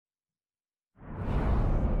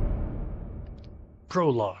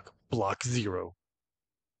Prologue, Block 0.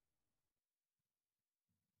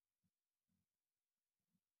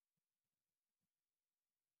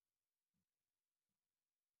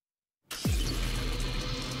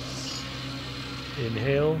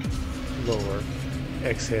 Inhale, lower,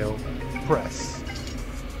 exhale, press.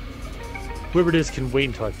 Whoever it is can wait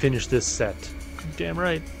until I finish this set. Damn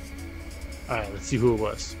right. Alright, let's see who it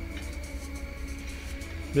was.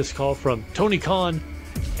 Missed call from Tony Khan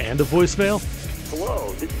and a voicemail.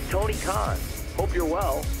 Hello, this is Tony Khan. Hope you're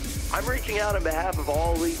well. I'm reaching out on behalf of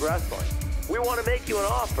All Elite Wrestling. We want to make you an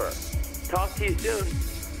offer. Talk to you soon.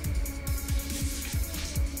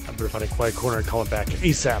 I better find a quiet corner and call it back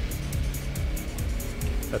ASAP.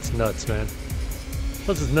 That's nuts, man.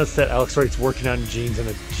 Plus it's nuts that Alex Wright's working out in jeans and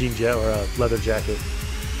a or a leather jacket.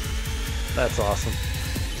 That's awesome.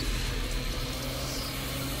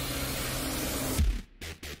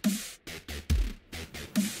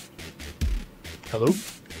 Hello?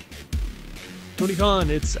 Tony Khan,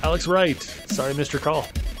 it's Alex Wright. Sorry I missed your call.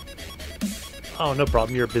 Oh, no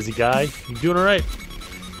problem. You're a busy guy. You doing alright?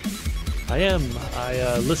 I am.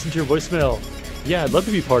 I listened to your voicemail. Yeah, I'd love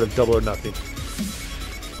to be part of Double or Nothing.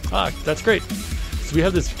 Ah, that's great. So we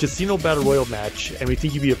have this Casino Battle Royal match, and we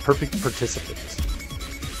think you'd be a perfect participant.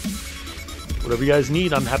 Whatever you guys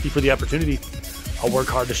need, I'm happy for the opportunity. I'll work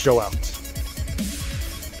hard to show out.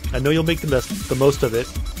 I know you'll make the most of it.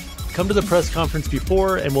 Come to the press conference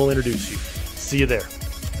before, and we'll introduce you. See you there.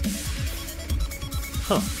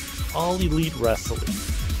 Huh. All Elite Wrestling.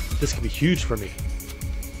 This could be huge for me.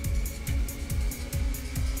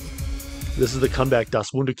 This is the comeback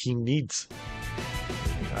Das Wunder King needs.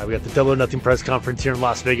 We got the Double or Nothing press conference here in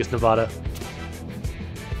Las Vegas, Nevada.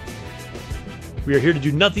 We are here to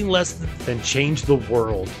do nothing less than change the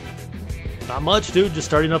world. Not much, dude. Just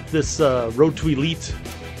starting up this Road to Elite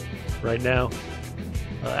right now.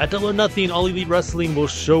 At Double or Nothing, All Elite Wrestling will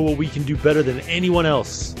show what we can do better than anyone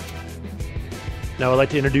else. Now I'd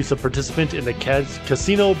like to introduce a participant in the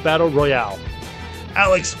Casino Battle Royale,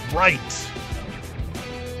 Alex Wright.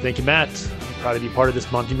 Thank you, Matt. I'm proud to be part of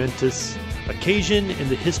this monumentous occasion in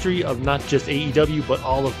the history of not just AEW, but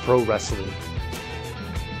all of pro wrestling.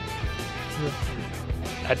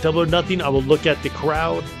 At Double or Nothing, I will look at the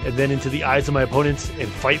crowd and then into the eyes of my opponents and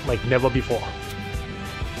fight like never before.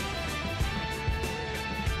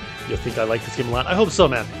 You think I like this game a lot? I hope so,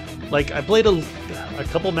 man. Like, I played a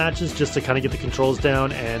couple matches just to kind of get the controls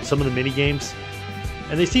down and some of the mini games,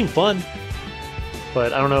 and they seem fun,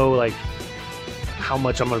 but I don't know, like, how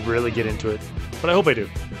much I'm gonna really get into it, but I hope I do.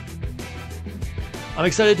 I'm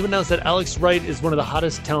excited to announce that Alex Wright is one of the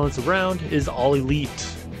hottest talents around, is All Elite.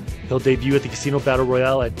 He'll debut at the Casino Battle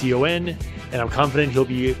Royale at DON, and I'm confident he'll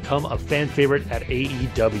become a fan favorite at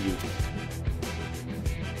AEW.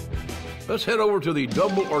 Let's head over to the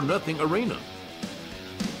Double or Nothing arena.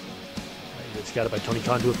 It's got it by Tony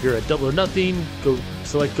Khan to appear at Double or Nothing.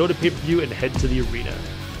 Select Go to Pay-Per-View and head to the arena.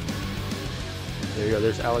 There you go.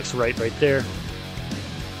 There's Alex Wright right there.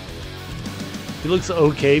 He looks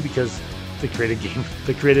okay because the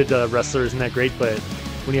created wrestler isn't that great, but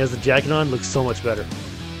when he has the jacket on, it looks so much better.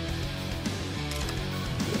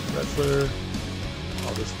 Wrestler,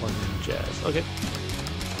 all this fun jazz. Okay.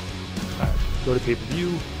 All right. Go to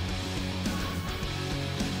Pay-Per-View.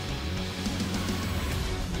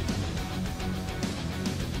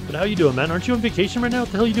 But how you doing, man? Aren't you on vacation right now?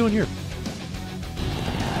 What the hell are you doing here?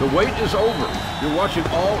 The wait is over. You're watching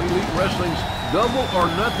All Elite Wrestling's Double or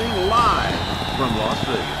Nothing live from Las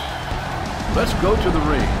Vegas. Let's go to the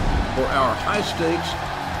ring for our high-stakes,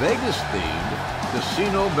 Vegas-themed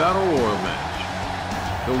Casino Battle Royal match.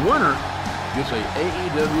 The winner gets a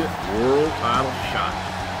AEW World Title shot.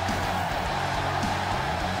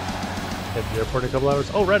 Head to the airport in a couple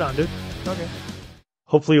hours. Oh, right on, dude. Okay.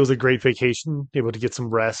 Hopefully it was a great vacation, able to get some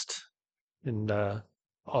rest and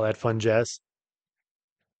all that fun jazz.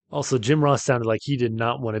 Also, Jim Ross sounded like he did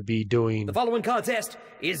not want to be doing the following contest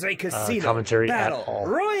is a casino commentary battle at all.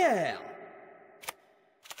 royale.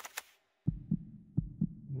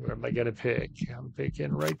 Where am I going to pick? I'm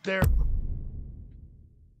picking right there.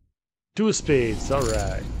 Two of spades. All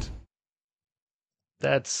right.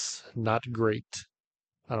 That's not great,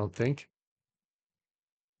 I don't think.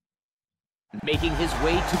 Making his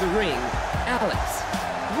way to the ring, Alex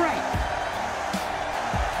Wright.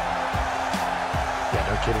 Yeah,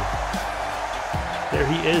 no kidding. There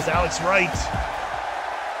he is, Alex Wright.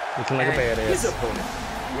 Looking like a badass. His opponent,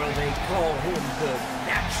 well, they call him the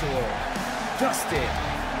Natural, Dustin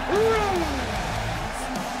Rhodes.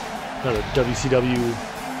 Another WCW.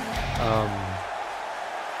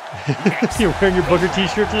 You're wearing your Booker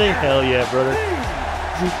t-shirt today? Hell yeah, brother.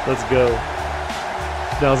 Let's go.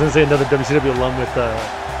 Now I was gonna say another WCW alum with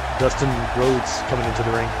Dustin Rhodes coming into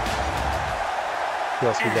the ring. Who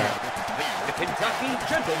else we got? The Kentucky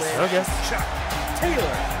Gentleman. Okay. Chuck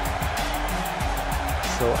Taylor.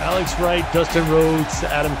 So Alex Wright, Dustin Rhodes,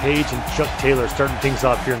 Adam Page, and Chuck Taylor starting things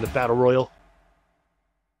off here in the Battle Royal.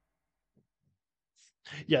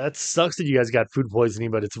 Yeah, that sucks that you guys got food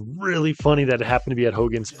poisoning, but it's really funny that it happened to be at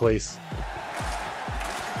Hogan's place.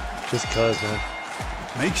 Just cuz, man.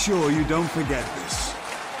 Make sure you don't forget this.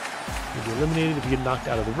 You'll be eliminated if you get knocked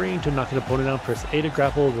out of the ring. To knock an opponent out, press A to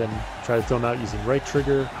grapple, then try to throw them out using right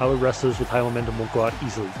trigger. However, wrestlers with high momentum won't go out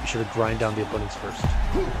easily. Be sure to grind down the opponents first.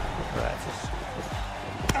 Alright.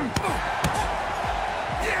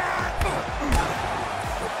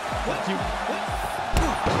 Fuck you.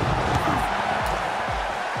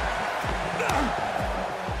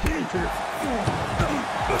 Trigger.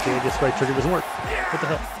 Okay, I guess right trigger doesn't work. What the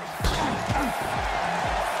hell?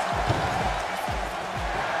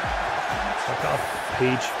 Fuck off,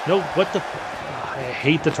 Page. No, what the? I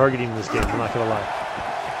hate the targeting in this game, I'm not gonna lie.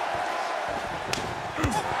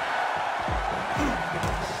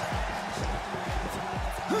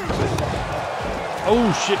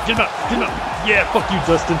 Oh shit, get him out, get him out. Yeah, fuck you,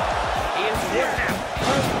 Dustin.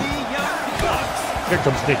 Here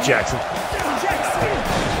comes Nick Jackson.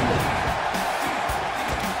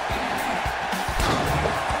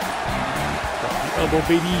 Elbow,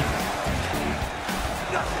 baby.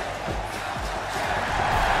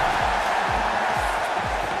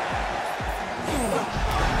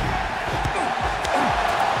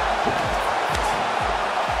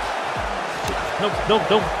 Nope, nope,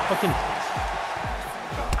 don't fucking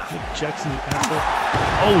Nick Jackson, you asshole.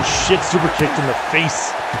 Oh shit, super kicked in the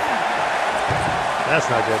face. That's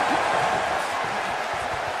not good.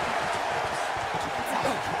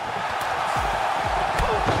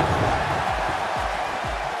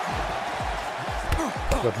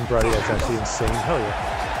 Weapon variety, that's actually insane. Hell yeah.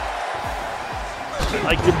 I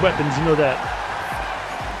like good weapons, you know that.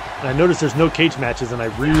 And I noticed there's no cage matches, and I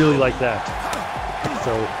really like that.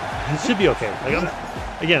 So, it should be okay. Like,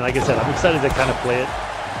 again, like I said, I'm excited to kind of play it.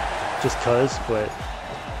 Just cuz, but...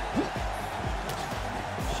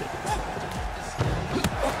 Shit.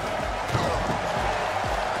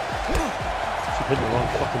 Keep hitting the wrong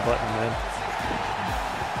fucking button, man.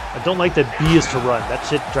 I don't like that B is to run. That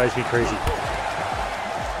shit drives me crazy.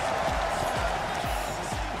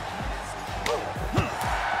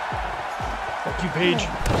 Fuck you, Paige.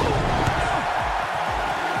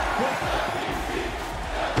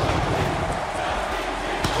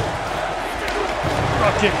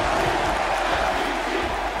 Rock kick.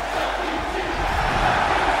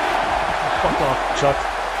 Fuck off, Chuck.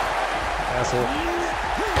 Asshole.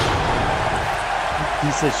 You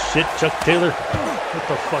piece of shit, Chuck Taylor. What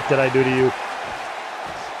the fuck did I do to you?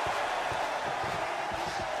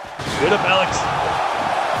 Get up, Alex.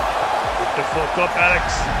 Get the fuck up, Alex.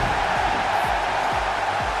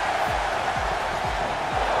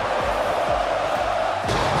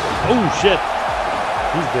 Oh shit.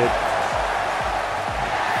 He's dead.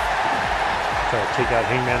 Try to take out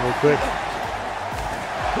Hangman real quick.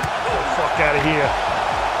 Get the fuck out of here.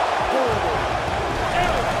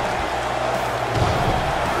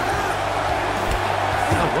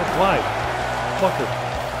 Oh, what? Why? Fucker.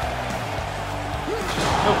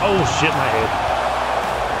 Oh shit, my head.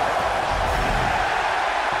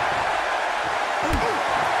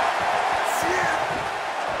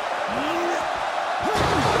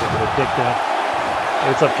 Dick down. Hey,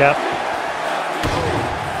 what's up, Cap?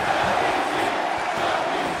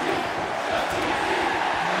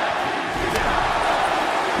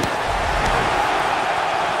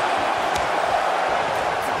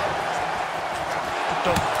 Get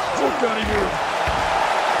the fuck out of here!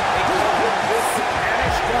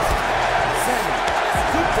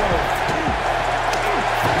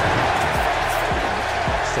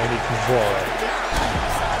 Sandy Kuvara.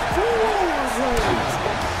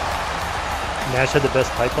 Nash had the best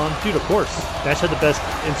pipe bomb? Dude, of course. Nash had the best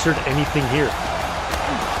insert anything here.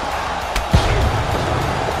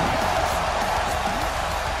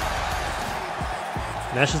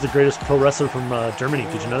 Nash is the greatest pro wrestler from Germany.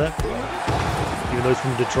 Did you know that? Even though he's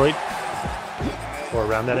from Detroit? Or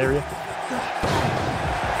around that area?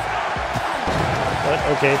 But,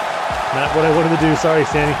 okay. Not what I wanted to do. Sorry,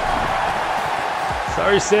 Sammy.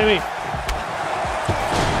 Sorry, Sammy.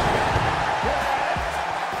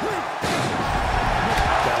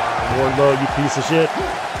 Wardlow, you piece of shit.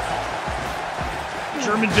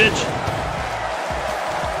 German bitch.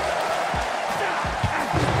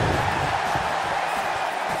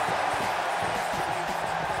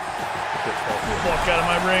 Get the fuck out of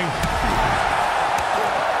my ring.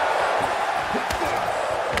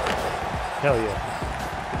 Hell yeah.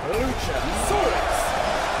 Luchasaurus.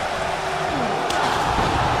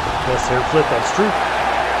 Best hair flip, that's true.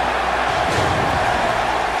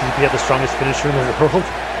 DP had the strongest finisher in the world.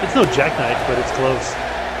 It's no jackknife, but it's close.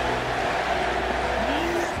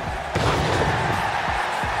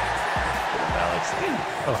 Alex.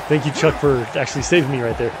 Oh, thank you, Chuck, for actually saving me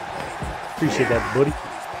right there. Appreciate that, buddy.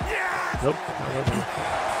 Nope. Nope.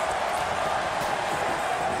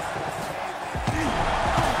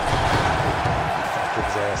 Kick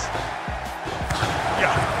his ass.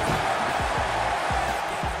 Yeah.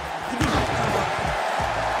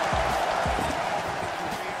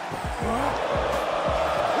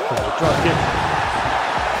 Drop kick.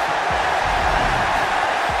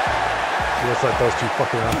 Let's let those two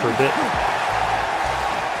fuck around for a bit.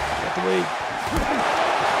 Got to wait.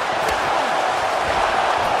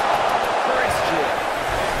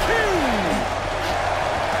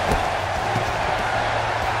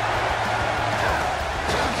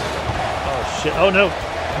 Oh shit. Oh no.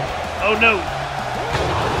 Oh no.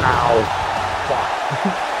 Ow. Fuck.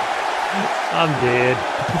 I'm dead.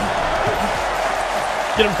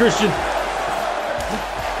 Get him, Christian.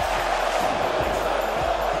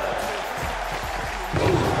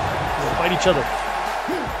 We'll fight each other.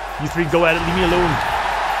 You three go at it, leave me alone.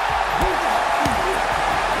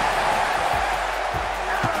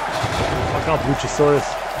 Fuck off, Luchasaurus,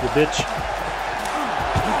 you bitch.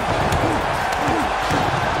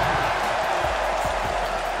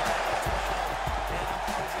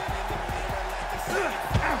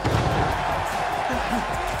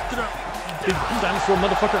 Big dinosaur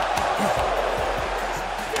motherfucker.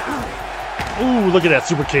 Ooh, look at that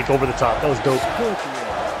super kick over the top. That was dope.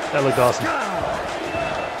 That looked awesome.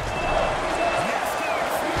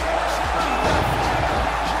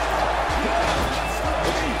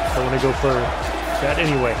 I want to go for that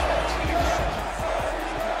anyway.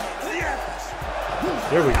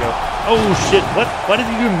 There we go. Oh shit, what? Why did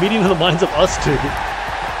you do a meeting of the minds of us two?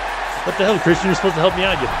 What the hell, Christian? You're supposed to help me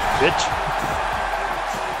out, you bitch.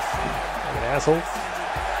 Asshole.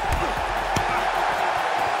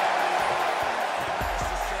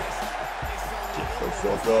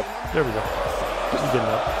 There we go. He's good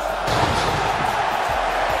enough.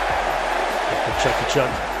 Check the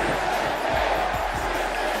chuck.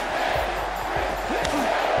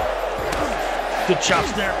 Good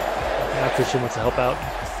chops there. Now Christian wants to help out.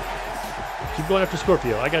 Keep going after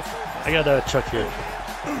Scorpio. I got a Chuck here. Get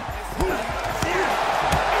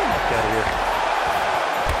out of here.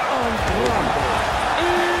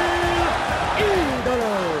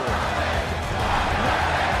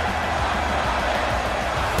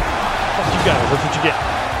 Fuck you guys, that's what you get.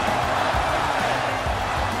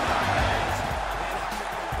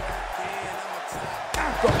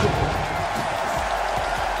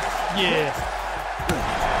 Yeah.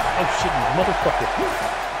 Oh shit, you motherfucker.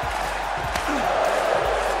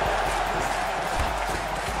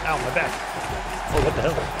 Ow, my back. Oh, what the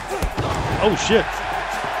hell? Oh shit.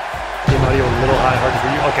 Game audio a little high, hard to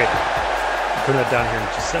hear you. Okay. Turn that down here in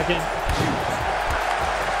just a second.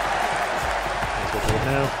 Let's go for it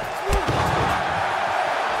now.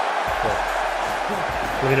 Cool.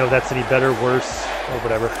 Let me know if that's any better, worse, or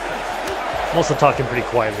whatever. I'm also talking pretty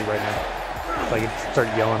quietly right now. If I can start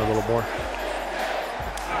yelling a little more.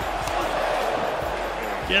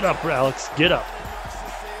 Get up, Alex. Get up.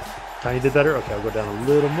 Tiny did better? Okay, I'll go down a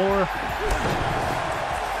little more.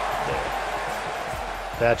 There.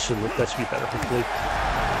 That should be better, hopefully.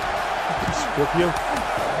 Scorpio.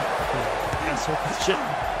 Asshole. Shit.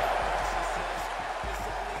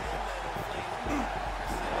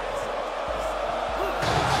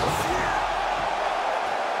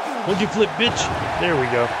 Monkey flip, bitch. There we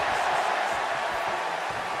go.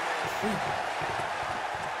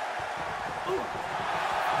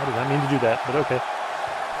 I did not mean to do that, but okay.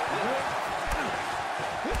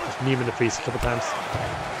 Just knee him in the face a couple times.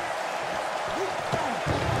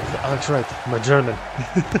 Alex Wright, my German.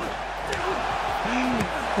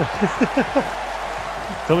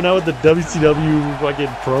 Coming out with the WCW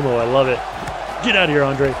fucking promo, I love it. Get out of here,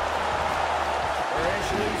 Andre.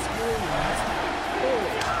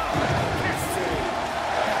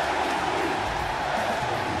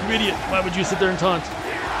 You idiot, why would you sit there and taunt?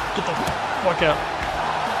 Get the fuck out.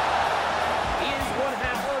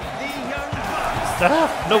 Ah,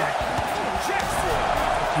 no!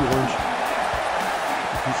 You orange.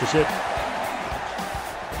 Piece of shit.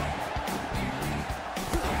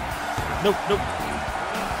 Nope, nope.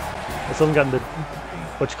 I still haven't gotten the...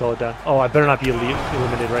 what you call it down. Oh, I better not be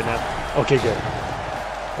eliminated right now. Okay, good.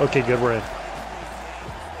 Okay, good, we're in.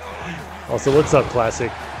 Also, what's up,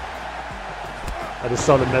 Classic? I just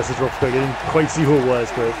saw the message real quick. I didn't quite see who it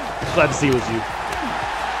was, but glad to see it was you.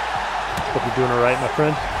 Hope you're doing all right, my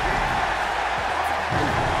friend.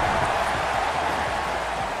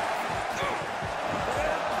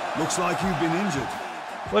 Looks like you've been injured.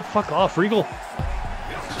 What? Fuck off, Regal.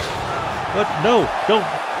 What? No, don't.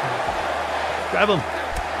 Grab him.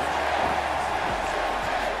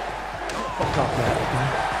 Fuck off, Matt.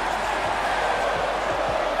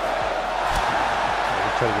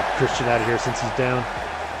 I'll try to get Christian out of here since he's down.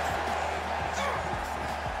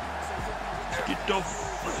 Get the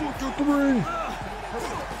fuck out the ring.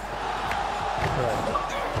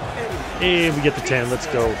 Alright. And we get the 10. Let's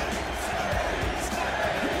go.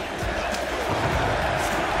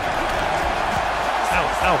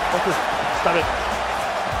 Ow, fucker. Stop it.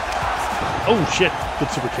 Oh, shit.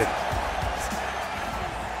 Good super kick.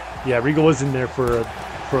 Yeah, Regal was in there for a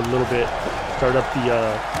little bit. Start up the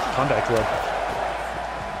combat club.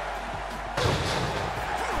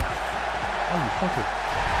 Oh, you fucker.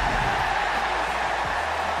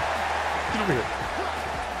 Get over here.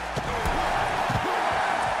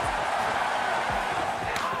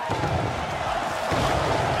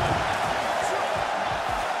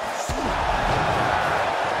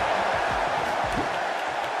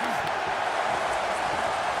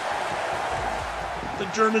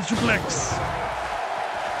 German suplex.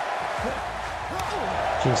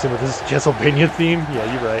 Kingston with his Castlevania theme. Yeah,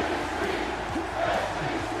 you're right.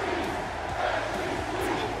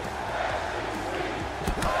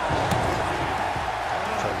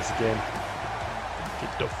 Try this again.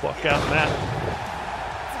 Get the fuck out, Matt.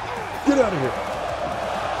 Get out of here.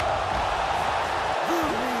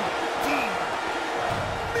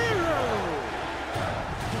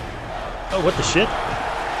 Oh, what the shit?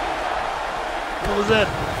 What was that?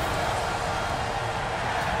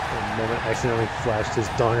 For a moment, accidentally flashed his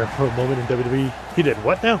donger for a moment in WWE. He did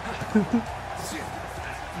what now?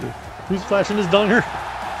 Who's flashing his donger?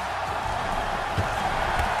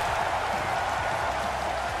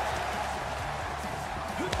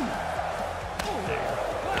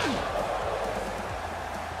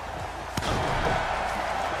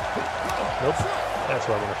 Nope. That's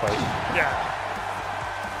why I want to fight. Yeah.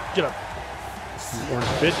 Get up. You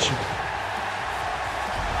orange bitch.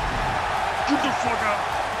 Get the fuck out!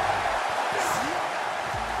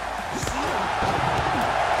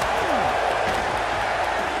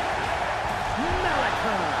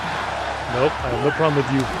 Nope, I have no problem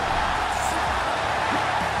with you.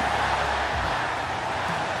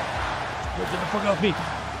 Get the fuck off me!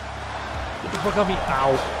 Get the fuck off me!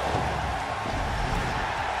 Ow!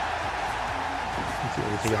 Let's see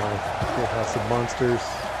everything on Full House of Monsters.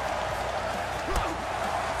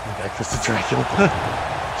 Breakfast of Dracula.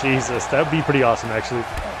 Jesus, that would be pretty awesome, actually.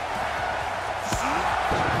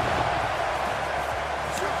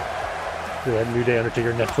 That New Day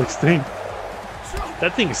Undertaker Netflix thing.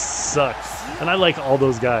 That thing sucks. And I like all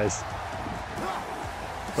those guys.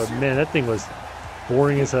 But man, that thing was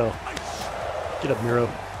boring as hell. Get up, Miro.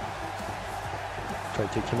 Try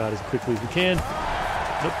to take him out as quickly as we can.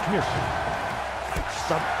 Nope, come here.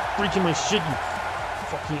 Stop breaking my shit, you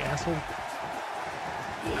fucking asshole.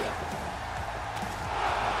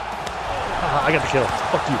 I got the kill.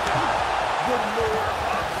 Fuck you.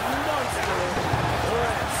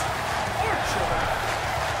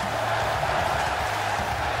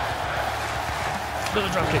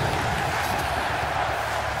 Another drop kick.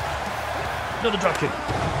 Another drop kick.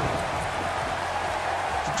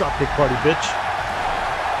 It's a drop kick party, bitch.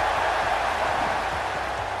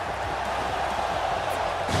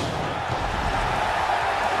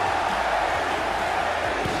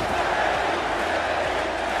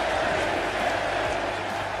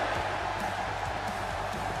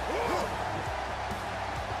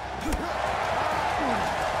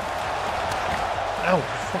 Ow,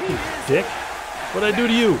 fucking dick. What'd I do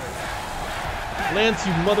to you? Lance,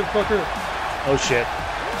 you motherfucker. Oh shit.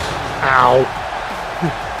 Ow.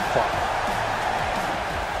 Fuck.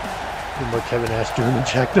 No more Kevin Nash doing the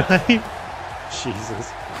jackknife.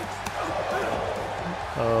 Jesus.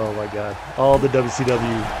 Oh my god. All the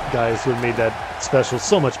WCW guys who have made that special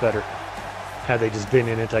so much better. Had they just been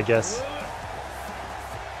in it, I guess.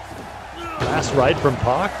 Last ride from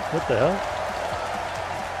Pac? What the hell?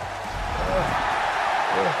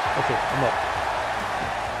 Okay, I'm up.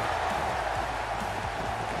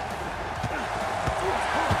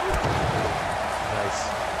 Nice.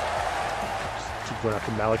 Just keep going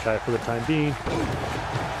after Malachi for the time being.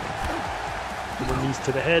 Put the knees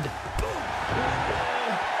to the head.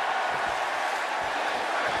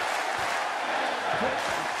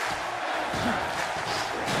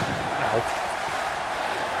 Ow.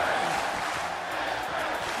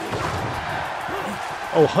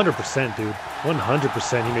 Oh, 100%, dude.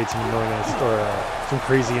 100% he made some annoying ass, or some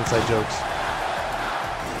crazy inside jokes.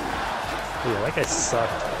 But yeah, that guy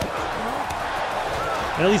sucked.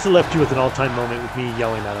 And at least it left you with an all-time moment with me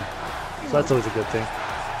yelling at him. So that's always a good thing.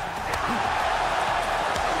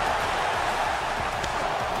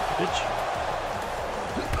 Bitch.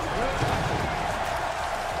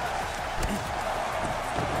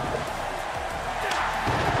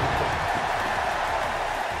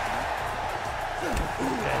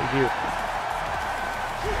 Here.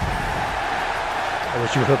 I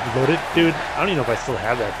wish you would upload it. Dude, I don't even know if I still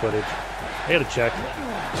have that footage. I gotta check.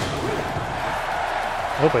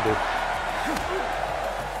 I hope I do.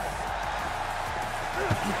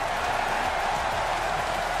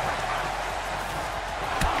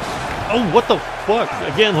 Oh, what the fuck?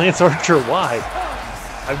 Again, Lance Archer, why?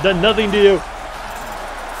 I've done nothing to you.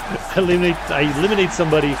 I eliminate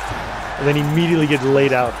somebody and then immediately get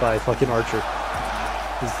laid out by fucking Archer.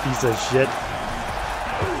 This piece of shit.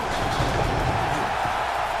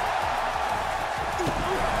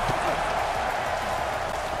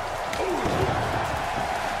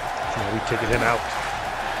 So now we taking him out.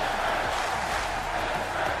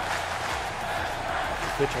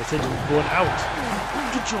 Bitch, I said you were going out.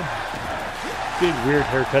 Get your big weird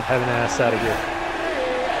haircut having ass out of here.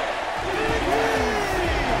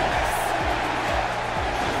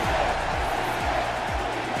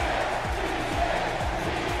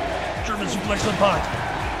 Suplex the pot.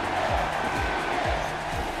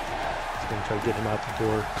 Just gonna try to get him out the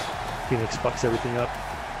door. Phoenix fucks everything up.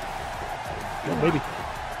 Oh, maybe.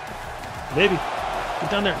 Maybe.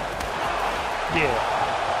 Get down there. Yeah.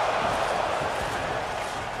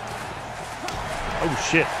 Oh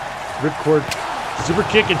shit. Ripcord. Super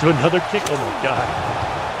kick into another kick. Oh my god.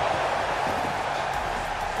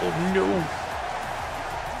 Oh no.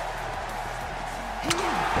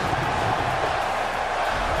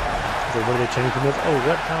 So what are they changing from this? Oh,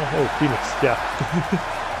 what? How? Oh, Phoenix. Yeah.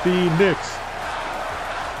 Phoenix.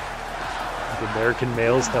 The American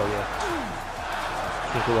males? Hell yeah.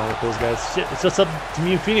 Can't go wrong with those guys. Shit, it's just up to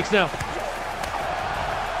me and Phoenix now.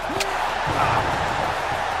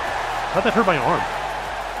 How'd that hurt my arm?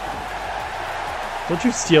 Don't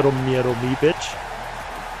you Seattle miedo me, bitch.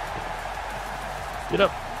 Get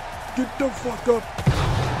up. Get the fuck up.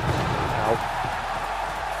 Ow.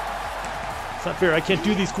 It's not fair. I can't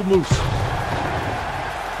do these cool moves.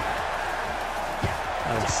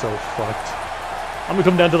 I'm so fucked. I'm gonna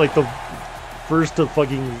come down to like the first to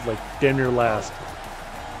fucking like damn near last.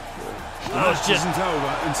 Oh shit! Isn't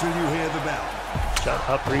over until you hear the bell. Shut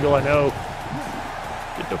up, Regal. I know.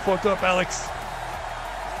 Get the fuck up, Alex.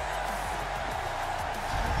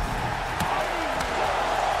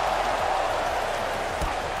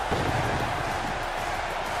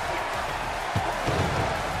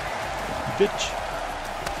 Bitch.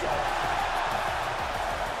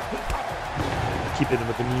 Keep hitting him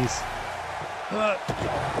with the knees.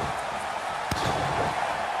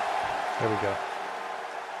 There we go.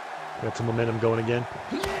 Got some momentum going again.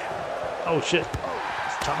 Oh shit.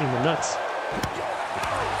 It's chopped me in the nuts.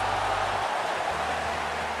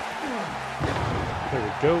 There we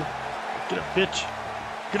go. Get up, bitch.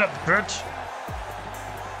 Get up, bitch.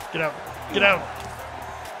 Get out. Get out.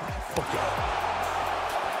 Fuck it.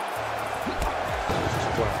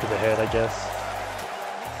 Just go after the head, I guess.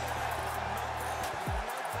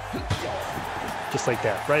 Just like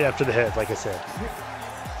that. Right after the head, like I said.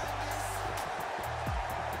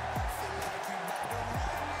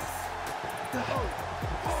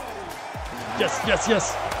 Yes, yes,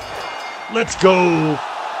 yes. Let's go.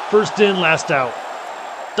 First in, last out.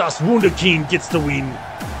 Das Wunderkind gets the win.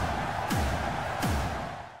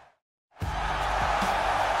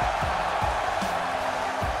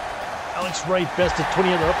 Alex Wright, best of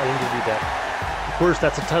 20 other up. I didn't get to read that. Of course,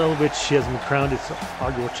 that's a title which she hasn't been crowned as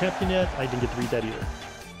inaugural champion yet. I didn't get to read that either.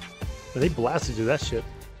 But they blasted through that shit.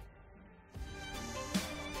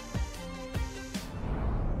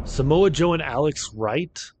 Samoa Joe and Alex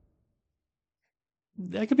Wright?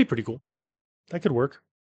 That could be pretty cool. That could work.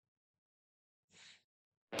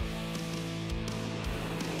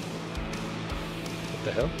 What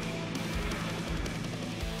the hell?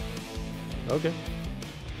 Okay.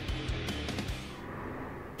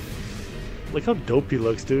 Look how dope he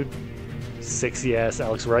looks, dude. Sexy ass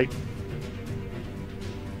Alex Wright.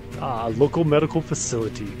 Ah, local medical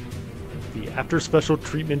facility. The After Special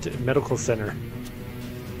Treatment Medical Center.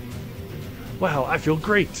 Wow, I feel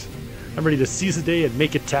great. I'm ready to seize the day and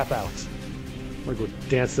make it tap out. I'm gonna go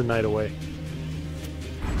dance the night away.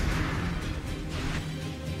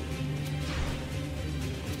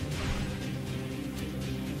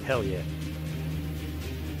 Hell yeah.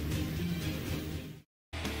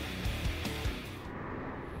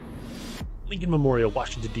 Lincoln Memorial,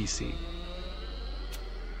 Washington, D.C.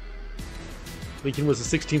 Lincoln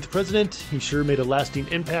was the 16th president. He sure made a lasting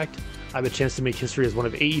impact. I have a chance to make history as one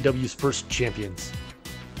of AEW's first champions.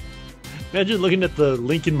 Imagine looking at the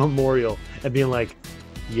Lincoln Memorial and being like,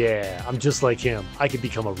 yeah, I'm just like him. I could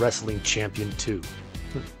become a wrestling champion too.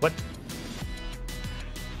 What?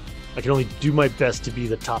 I can only do my best to be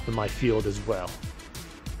the top in my field as well.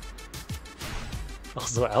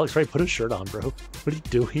 Also, Alex Wright, put a shirt on, bro. What are you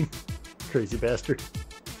doing? Crazy bastard.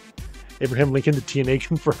 Abraham Lincoln, the TNA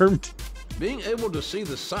confirmed. Being able to see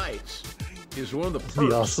the sights is one of the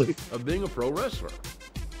perks awesome. of being a pro wrestler.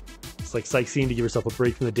 It's like sightseeing to give yourself a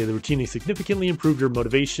break from the daily routine and significantly improve your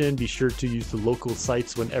motivation. Be sure to use the local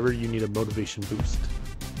sites whenever you need a motivation boost.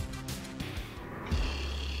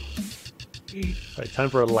 Alright, time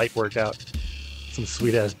for a light workout. Some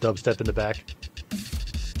sweet-ass dubstep in the back.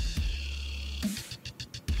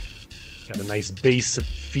 Got a nice base,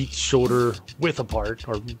 feet, shoulder, width apart.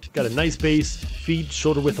 Or got a nice base, feet,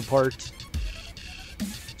 shoulder width apart.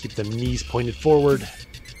 Keep the knees pointed forward.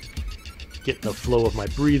 Get the flow of my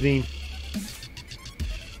breathing.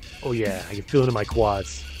 Oh yeah, I can feel it in my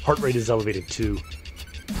quads. Heart rate is elevated too.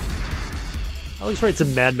 Alex Wright's a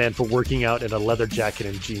madman for working out in a leather jacket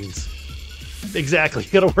and jeans. Exactly,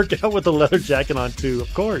 you gotta work out with a leather jacket on too,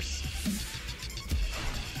 of course.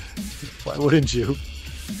 Why wouldn't you?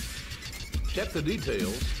 Check the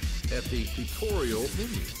details at the tutorial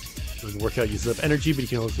menu. When the workout uses up energy, but you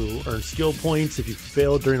can also earn skill points. If you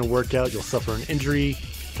fail during a workout, you'll suffer an injury.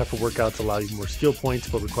 Tougher workouts allow you more skill points,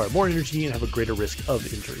 but require more energy and have a greater risk of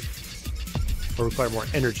injury. Or require more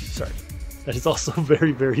energy, sorry. That is also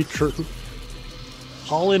very, very true.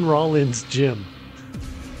 Holland Rollins Gym.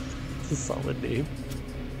 That's a solid name.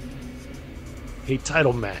 Hey,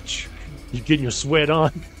 title match. You getting your sweat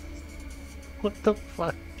on? What the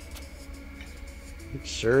fuck?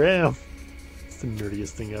 Sure am. It's the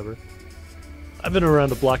nerdiest thing ever. I've been around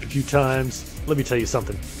the block a few times. Let me tell you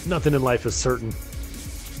something. Nothing in life is certain.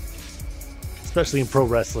 Especially in pro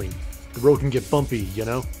wrestling. The road can get bumpy, you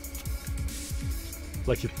know?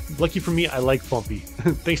 Lucky for me, I like bumpy.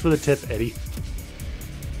 Thanks for the tip, Eddie.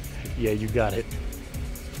 Yeah, you got it.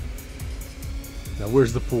 Now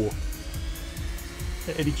where's the pool?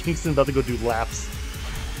 Eddie Kingston about to go do laps.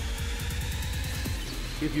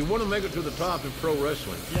 If you want to make it to the top in pro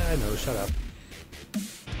wrestling. Yeah, I know. Shut up.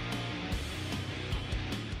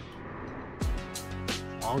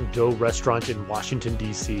 Long Dough Restaurant in Washington,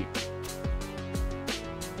 D.C.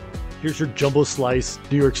 Here's your jumbo slice,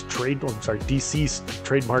 DC's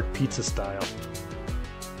trademark pizza style.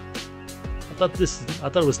 I thought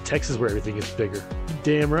it was Texas where everything is bigger.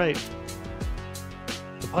 Damn right.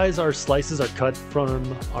 The pies our slices are cut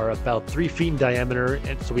from are about 3 feet in diameter,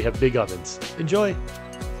 and so we have big ovens. Enjoy.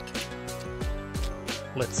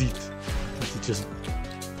 Let's eat. Just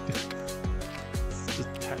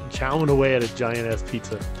chowing away at a giant ass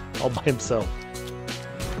pizza all by himself.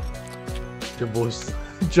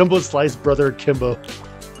 Jumbo Slice brother Kimbo.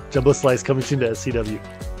 Jumbo Slice coming soon to SCW.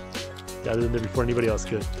 Got it in there before anybody else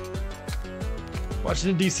could.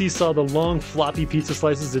 Washington, D.C. saw the long, floppy pizza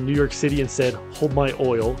slices in New York City and said, "Hold my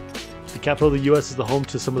oil." The capital of the U.S. is the home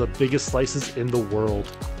to some of the biggest slices in the world.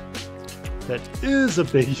 That is a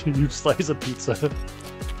big, huge slice of pizza.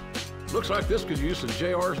 Looks like this could use some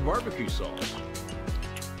JR's barbecue sauce.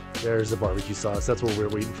 There's the barbecue sauce. That's what we're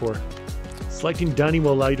waiting for. Selecting dining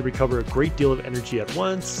will allow you to recover a great deal of energy at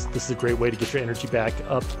once. This is a great way to get your energy back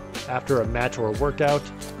up after a match or a workout.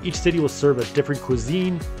 Each city will serve a different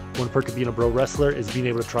cuisine. One perk of being a pro wrestler is being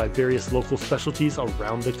able to try various local specialties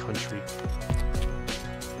around the country.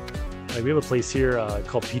 We have a place here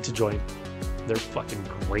called Pizza Joint. They're fucking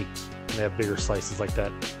great. And they have bigger slices like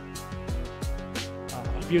that.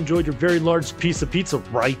 If you enjoyed your very large piece of pizza,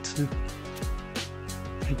 right?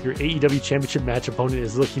 Your AEW Championship match opponent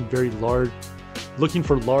is looking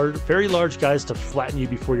for very large guys to flatten you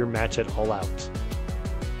before your match at All Out.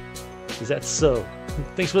 Is that so?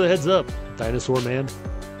 Thanks for the heads up, Dinosaur Man.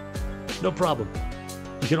 No problem.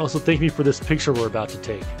 You can also thank me for this picture we're about to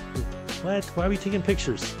take. What? Why are we taking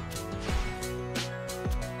pictures?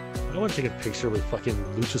 I don't want to take a picture with fucking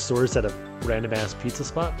Luchasaurus at a random ass pizza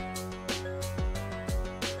spot.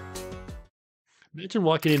 Imagine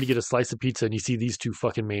walking in to get a slice of pizza and you see these two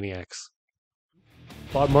fucking maniacs.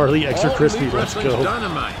 Bob Marley, extra All crispy, Elite let's Wrestling's go.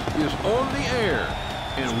 Dynamite is on the air,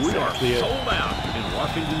 and we are exactly it. sold out in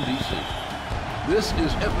Washington, D.C. This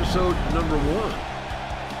is episode number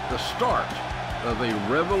 1, the start of a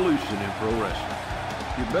revolution in pro wrestling.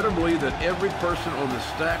 You better believe that every person on the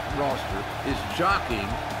stacked roster is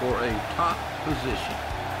jockeying for a top position.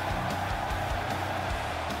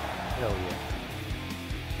 Hell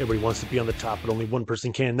yeah. Everybody wants to be on the top, but only one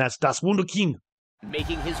person can. That's Das Wunder King.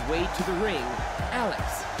 Making his way to the ring, Alex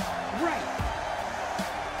Wright.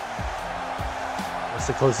 That's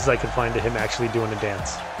the closest I could find to him actually doing a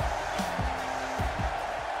dance.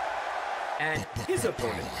 And his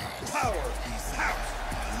opponent, Powerhouse Hobbs.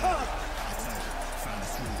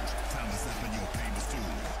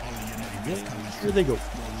 Yeah, here they go.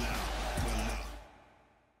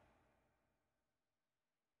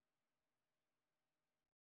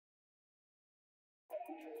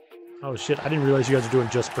 Oh shit, I didn't realize you guys were doing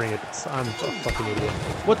Just Bring It. I'm a fucking idiot.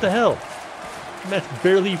 What the hell? Matt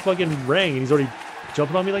barely fucking rang and he's already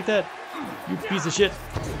jumping on me like that? You piece of shit.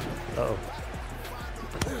 Uh-oh.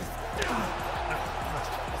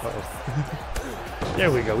 Uh-oh. There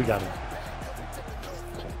we go, we got him.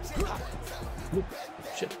 Oop,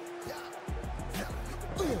 shit.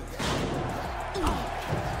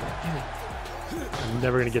 I'm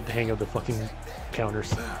never gonna get the hang of the fucking counters.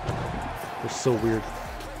 They're so weird.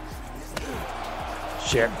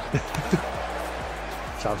 Shit.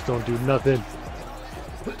 Chops don't do nothing.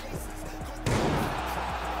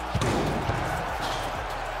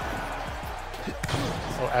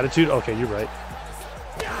 Oh, attitude? Okay, you're right.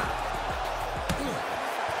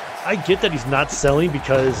 I get that he's not selling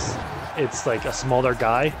because it's like a smaller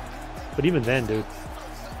guy, but even then, dude,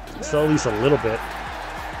 sell at least a little bit.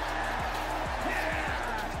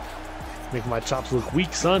 Make my chops look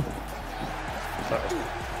weak, son. Sorry.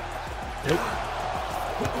 Nope.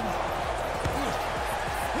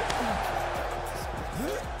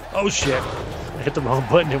 Oh shit. I hit the wrong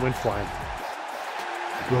button, it went flying.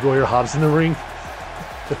 Road Warrior Hobbs in the ring.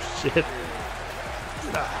 Oh shit.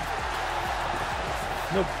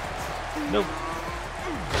 Nope. Nope.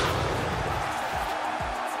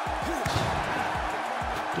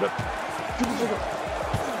 Get up. Get the fuck up.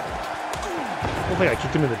 I don't think I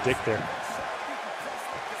kicked him in the dick there.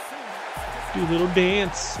 Do a little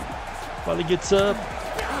dance while he gets up.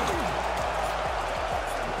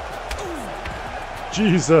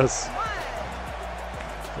 Jesus.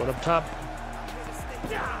 One up top.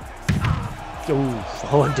 Oh,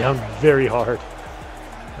 falling down very hard.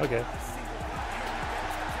 Okay.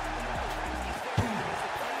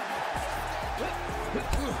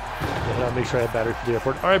 Yeah, I'll make sure I have battery for the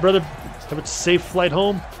airport. All right, brother. Have a safe flight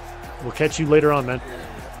home. We'll catch you later on, man.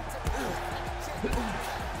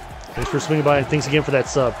 Thanks for swinging by, and thanks again for that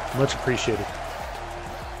sub. Much appreciated.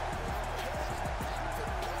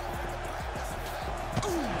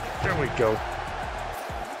 There we go.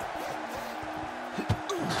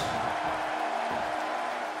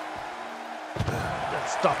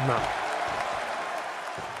 Stop now.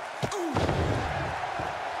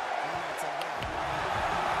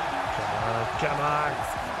 Come on, come on.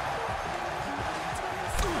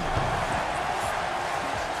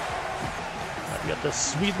 We got the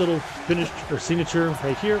sweet little finish or signature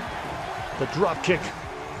right here. The drop kick.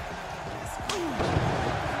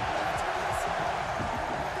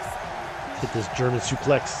 Hit this German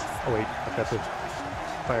suplex. Oh wait, I've got to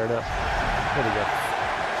fire it up. There we go.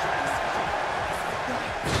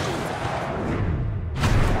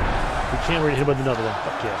 We can't wait to hit him with another one.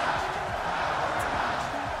 Fuck yeah.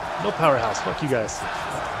 No powerhouse. Fuck you guys.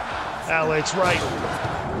 Alex Wright.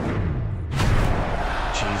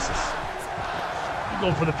 Jesus.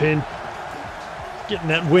 Going for the pin. Getting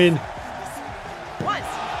that win. 1,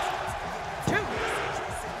 2,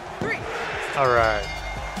 3. All right.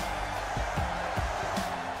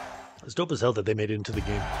 It's dope as hell that they made it into the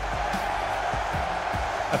game.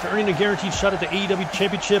 After earning a guaranteed shot at the AEW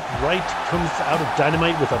Championship, Wright comes out of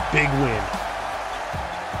Dynamite with a big win.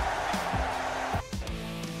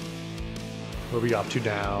 Where are we up to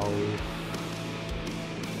now?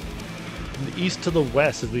 From the east to the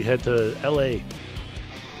west as we head to LA.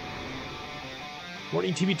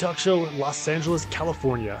 Morning TV talk show in Los Angeles,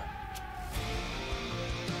 California.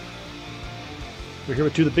 We're here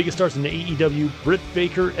with two of the biggest stars in the AEW, Britt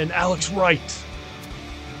Baker and Alex Wright.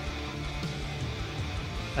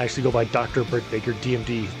 I actually go by Dr. Britt Baker,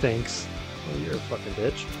 DMD, thanks. Oh, you're a fucking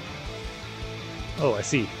bitch. Oh, I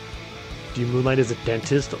see. Do you moonlight as a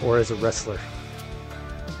dentist or as a wrestler?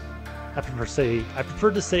 I prefer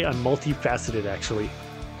to say I'm multifaceted, actually.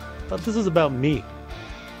 Thought this was about me.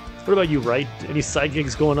 What about you, Wright? Any side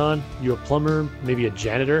gigs going on? You a plumber? Maybe a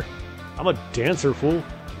janitor? I'm a dancer, fool.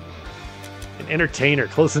 An entertainer,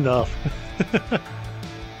 close enough.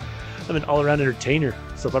 I'm an all-around entertainer,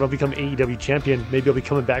 so if I don't become AEW champion, maybe I'll be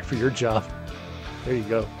coming back for your job. There you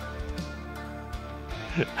go.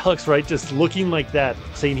 Alex Wright just looking like that,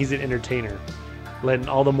 saying he's an entertainer, letting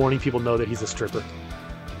all the morning people know that he's a stripper.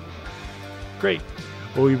 Great.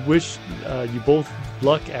 Well, we wish you both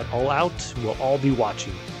luck at All Out. We'll all be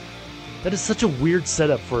watching. That is such a weird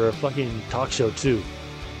setup for a fucking talk show, too.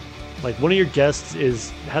 Like, one of your guests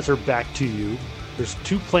has her back to you. There's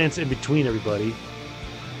 2 plants in between everybody.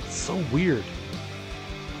 It's so weird.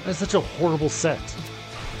 That's such a horrible set.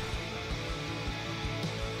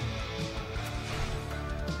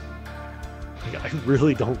 Like, I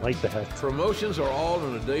really don't like that. Promotions are all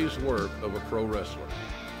in a day's work of a pro wrestler.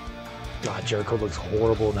 God, Jericho looks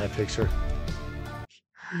horrible in that picture.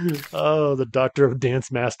 Oh, the Doctor of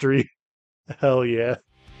Dance Mastery. Hell yeah.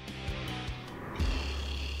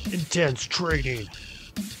 Intense training.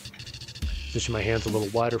 Position my hands a little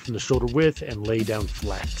wider from the shoulder width and lay down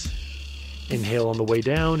flat. Inhale on the way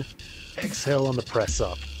down. Exhale on the press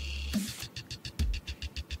up.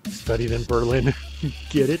 Studied in Berlin.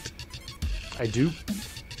 Get it? I do.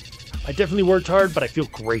 I definitely worked hard, but I feel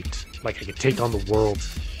great. Like I could take on the world.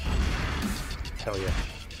 Hell yeah.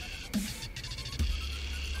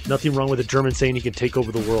 Nothing wrong with a German saying he can take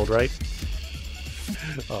over the world, right?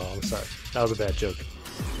 Oh, I'm sorry. That was a bad joke.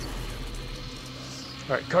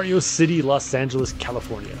 Alright, Cardio City, Los Angeles,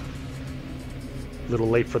 California. A little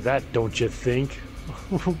late for that, don't you think?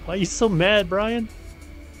 Why are you so mad, Brian?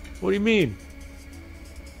 What do you mean?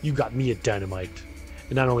 You got me at Dynamite.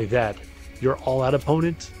 And not only that, your all-out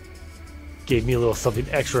opponent gave me a little something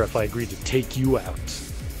extra if I agreed to take you out.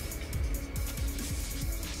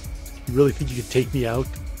 You really think you can take me out?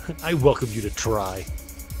 I welcome you to try.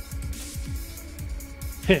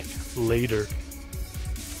 Later.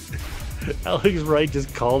 Alex Wright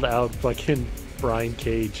just called out fucking Brian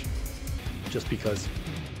Cage. Just because.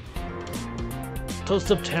 Toast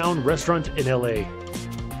Uptown restaurant in LA.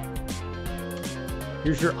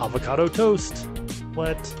 Here's your avocado toast.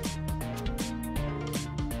 What?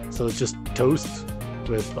 So it's just toast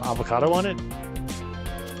with avocado on it?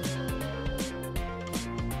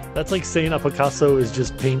 That's like saying a Picasso is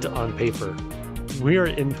just paint on paper. We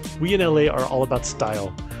in LA are all about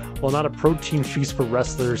style. While not a protein feast for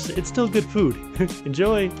wrestlers, it's still good food.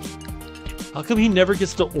 Enjoy! How come he never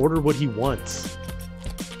gets to order what he wants?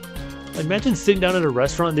 Imagine sitting down at a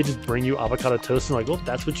restaurant and they just bring you avocado toast and like, well,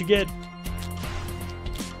 that's what you get.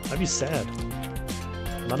 I'd be sad.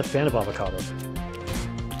 I'm not a fan of avocado.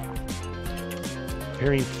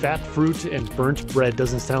 Pairing fat fruit and burnt bread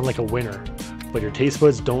doesn't sound like a winner, but your taste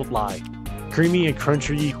buds don't lie. Creamy and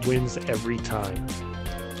crunchy wins every time.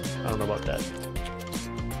 I don't know about that.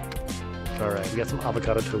 Alright, we got some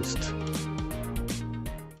avocado toast.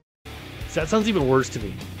 See, that sounds even worse to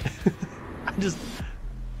me.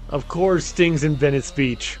 Of course Sting's in Venice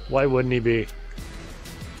Beach. Why wouldn't he be?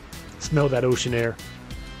 Smell that ocean air.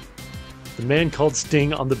 The man called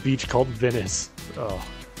Sting on the beach called Venice. Oh.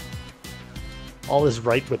 All is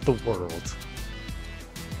right with the world.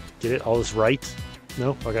 Get it? All is right?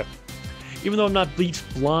 No? Okay. Even though I'm not bleached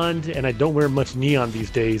blonde and I don't wear much neon these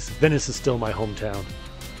days, Venice is still my hometown.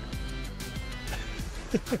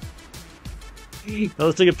 Now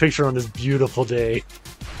let's take a picture on this beautiful day.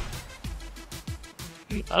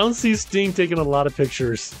 I don't see Sting taking a lot of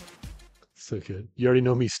pictures. So good. You already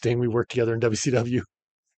know me, Sting. We worked together in WCW.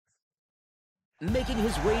 Making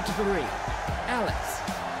his way to the ring, Alex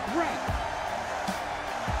Wright.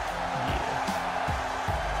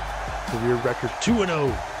 Yeah. Career record 2-0.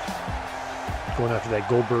 Going after that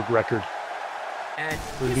Goldberg record. And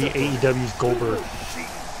for the AEW's Goldberg.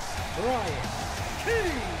 Brian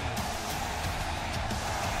King.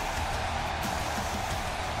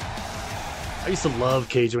 I used to love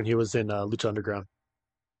Cage when he was in Lucha Underground.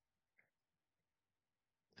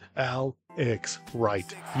 Alex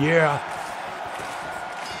Wright. Yeah.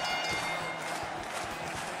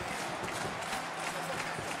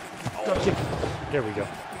 Drop kick. There we go.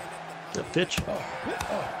 That bitch.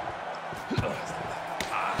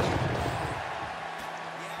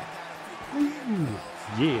 Ooh,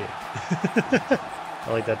 yeah. I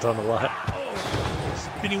like that tone a lot.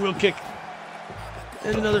 Spinning wheel kick.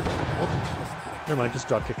 And another. Oh, never mind, just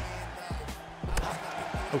drop kick.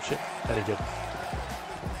 Oh shit, that ain't good.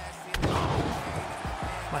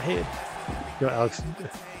 My head. Yo, Alex.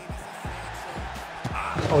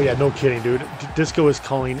 Oh yeah, no kidding, dude. Disco is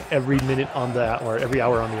calling every minute on the hour, every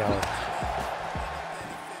hour on the hour.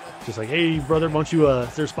 Just like, hey brother, won't you,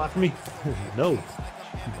 is there a spot for me? No.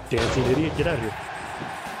 Dancing idiot, get out of here.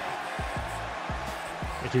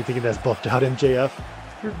 If you're thinking that's buffed out MJF,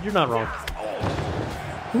 you're not wrong.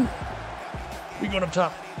 Whew. We going up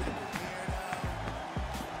top.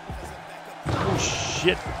 Oh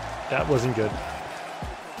shit, that wasn't good.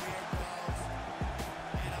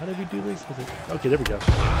 How did we do this? Okay, there we go.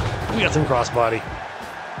 We got some crossbody.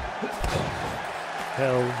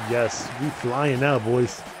 Hell yes, we flying now,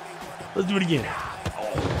 boys. Let's do it again.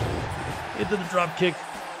 Into the drop kick.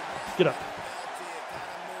 Get up.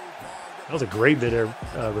 That was a great mid-air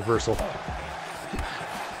reversal. Take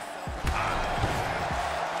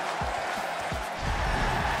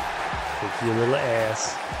your little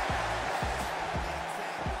ass.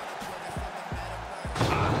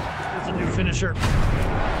 There's a new finisher.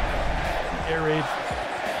 Air raid.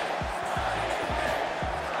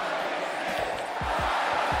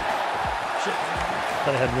 Shit.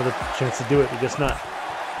 Thought I had another chance to do it, but guess not.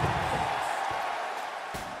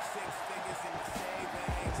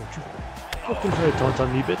 Fucking try to taunt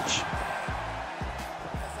on me, bitch.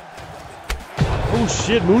 Oh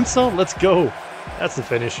shit, moonsault? Let's go. That's the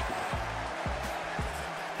finish.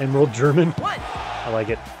 Emerald German. I like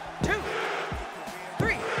it. 2,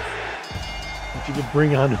 3. If you can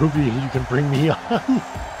bring on Ruby, you can bring me on. Fucking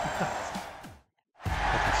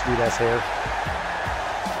sweet ass hair.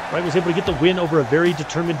 Wright was able to get the win over a very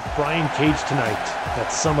determined Brian Cage tonight.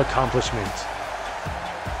 That's some accomplishment.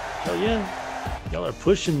 Hell yeah. Y'all are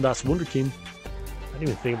pushing Das Wunderkind. I didn't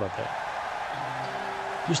even think about that.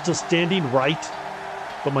 You're still standing, right?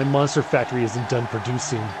 But my monster factory isn't done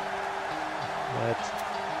producing. What?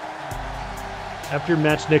 After your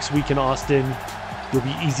match next week in Austin, you'll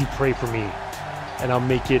be easy prey for me. And I'll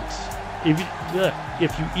make it...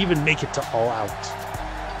 If you even make it to All Out.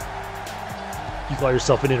 You call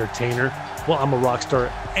yourself an entertainer? Well, I'm a rock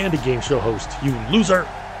star and a game show host, you loser!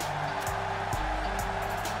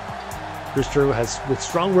 Chris Jericho has with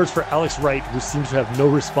strong words for Alex Wright, who seems to have no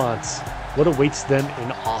response. What awaits them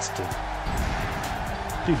in Austin?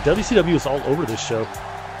 Dude, WCW is all over this show.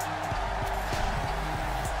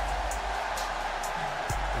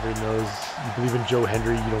 Everybody knows you believe in Joe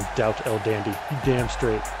Hendry, you don't doubt El Dandy. You damn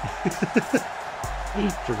straight.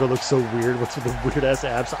 Jericho looks so weird. What's with the weird ass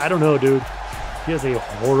abs? I don't know, dude. He has a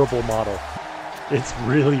horrible model. It's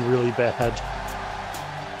really, really bad.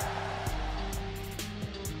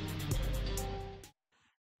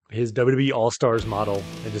 His WWE All-Stars model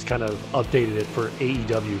and just kind of updated it for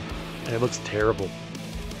AEW, and it looks terrible.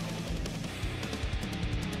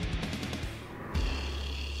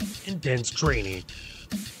 Intense training.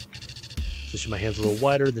 Position my hands a little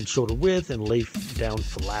wider than shoulder width and lay down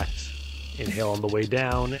flat. Inhale on the way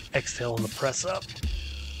down, exhale on the press up.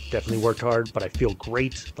 Definitely worked hard, but I feel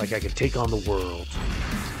great, like I could take on the world.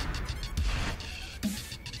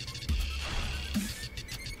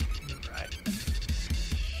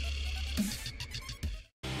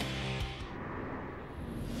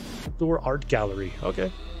 Door Art Gallery.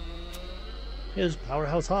 Okay. Here's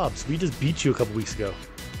Powerhouse Hobbs. We just beat you a couple weeks ago.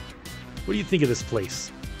 What do you think of this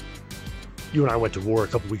place? You and I went to war a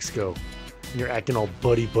couple weeks ago, and you're acting all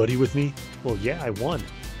buddy-buddy with me? Well, yeah, I won.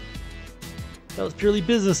 That was purely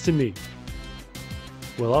business to me.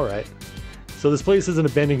 Well, alright. So this place is an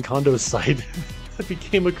abandoned condo site. I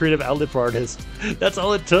became a creative outlet for artists. That's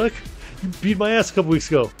all it took? You beat my ass a couple weeks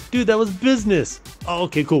ago. Dude, that was business. Oh,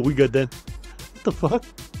 okay, cool. We good then. What the fuck?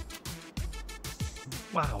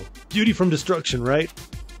 Wow. Beauty from destruction, right?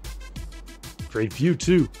 Great view,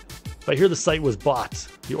 too. If I hear the site was bought,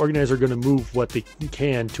 the organizers are going to move what they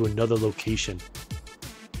can to another location.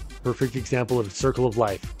 Perfect example of a circle of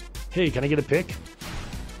life. Hey, can I get a pic?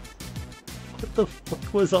 What the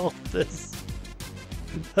fuck was all this?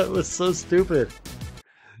 That was so stupid.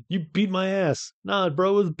 You beat my ass. Nah,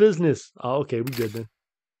 bro, it was business. Oh, okay, we good then.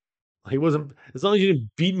 He wasn't... As long as you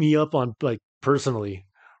didn't beat me up on, like, personally,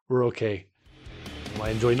 we're okay. Am I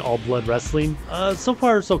enjoying All Blood Wrestling? So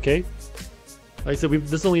far it's okay. Like I said,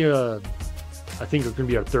 this is only I think it's going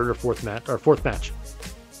to be our third or fourth match.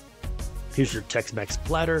 Here's your Tex-Mex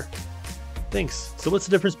platter. Thanks. So what's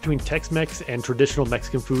the difference between Tex-Mex and traditional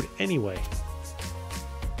Mexican food anyway?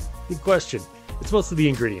 Good question. It's mostly the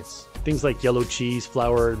ingredients. Things like yellow cheese,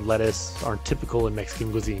 flour, and lettuce aren't typical in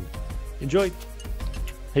Mexican cuisine. Enjoy.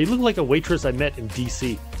 Hey, you look like a waitress I met in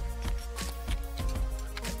DC.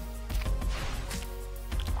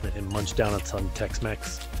 Let him munch down on some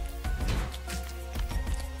Tex-Mex.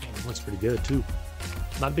 It looks pretty good too.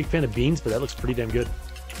 Not a big fan of beans, but that looks pretty damn good.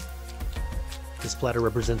 This platter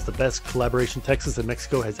represents the best collaboration Texas and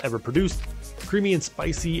Mexico has ever produced. Creamy and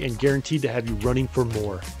spicy and guaranteed to have you running for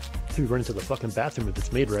more. Maybe run into the fucking bathroom if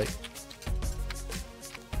it's made right.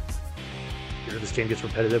 You heard this game gets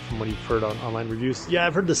repetitive from what you've heard on online reviews? Yeah,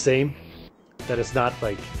 I've heard the same. That it's not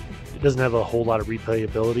like, it doesn't have a whole lot of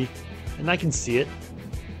replayability. And I can see it.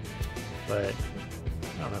 But,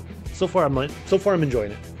 I don't know. So far I'm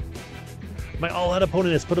enjoying it. My all-out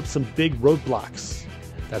opponent has put up some big roadblocks.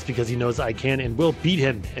 That's because he knows I can and will beat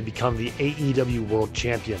him and become the AEW World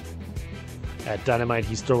Champion. At Dynamite,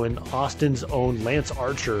 he's throwing Austin's own Lance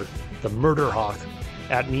Archer, the Murder Hawk,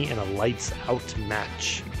 at me in a lights-out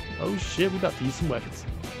match. Oh shit, we about to use some weapons.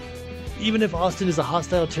 Even if Austin is a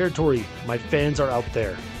hostile territory, my fans are out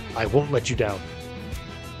there. I won't let you down.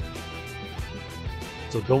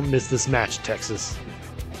 So don't miss this match, Texas.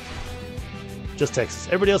 Just Texas.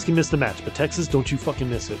 Everybody else can miss the match, but Texas, don't you fucking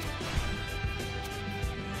miss it.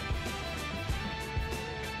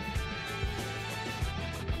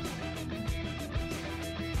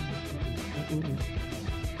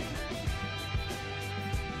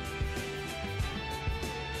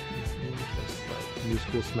 New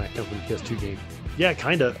School SmackDown for the PS2 game. Yeah,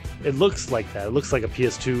 kinda. It looks like that. It looks like a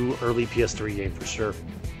PS2, early PS3 game for sure.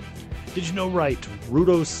 Did you know, Wright,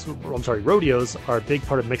 rodeos are a big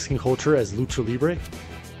part of Mexican culture as lucha libre?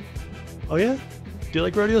 Oh yeah? Do you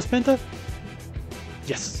like rodeos, Penta?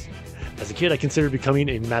 Yes. As a kid, I considered becoming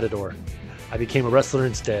a matador. I became a wrestler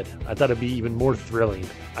instead. I thought it'd be even more thrilling.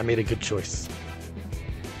 I made a good choice.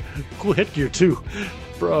 Cool headgear too.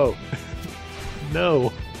 Bro.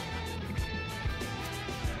 No.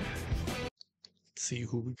 Let's see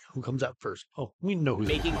who comes out first. Oh, we know who's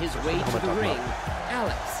making his way to the ring.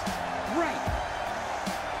 Alex Wright.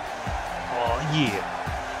 Oh yeah.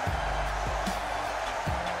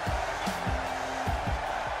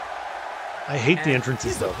 I hate the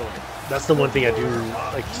entrances though. That's the one thing I do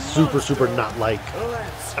like super not like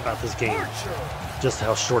about this game. Just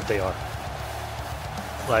how short they are.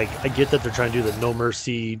 Like, I get that they're trying to do the No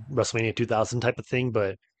Mercy WrestleMania 2000 type of thing,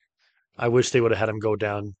 but I wish they would have had him go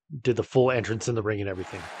down, did the full entrance in the ring and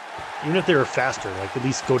everything. Even if they were faster, like at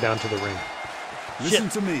least go down to the ring. Listen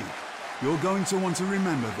to me. You're going to want to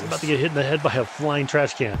remember this. I'm about to get hit in the head by a flying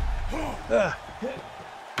trash can. Ow.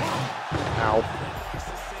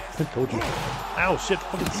 I told you. Ow, shit.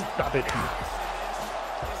 Fucking stop it.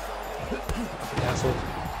 Asshole.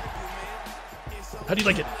 How do you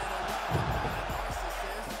like it?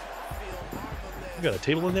 You got a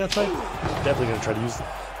table on the outside? Definitely gonna try to use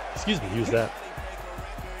that.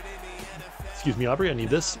 Excuse me, Aubrey, I need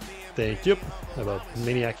this. Thank you. I have a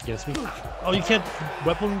maniac against me. Oh, you can't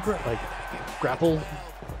grapple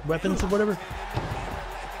weapons or whatever?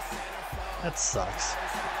 That sucks.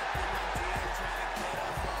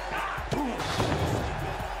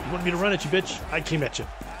 You want me to run at you, bitch? I came at you.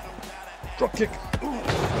 Drop kick.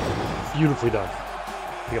 Beautifully done.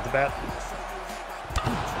 Pick up the bat.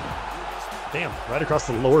 Damn, right across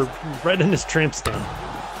the lower, right in his tramp stamp.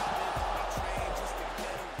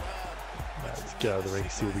 Right, let's get out of the ring,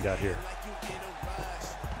 see what we got here.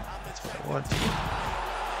 That's what I want.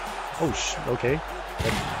 Oh, okay.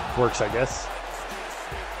 That works, I guess.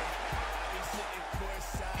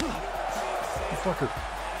 You fucker.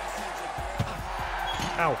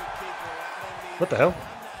 Ow. What the hell?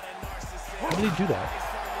 How did he do that?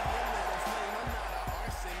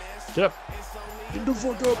 Get up. Get the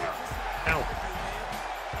fuck up. Ow.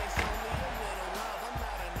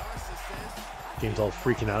 Game's all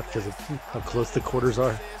freaking out because of how close the quarters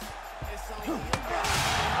are.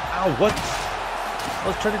 Ow, what? I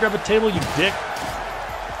was trying to grab a table, you dick.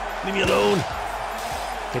 Leave me alone.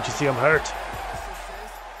 Can't you see I'm hurt?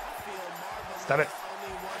 Stop it.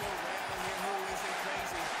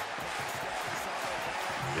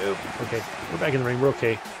 Nope. Okay, we're back in the ring. We're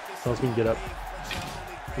okay. As long as we can get up.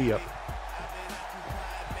 We up.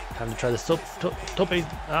 Time to try this tope.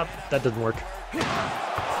 Ah, that doesn't work.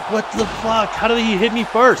 What the fuck? How did he hit me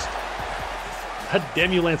first? God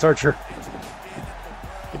damn you, Lance Archer.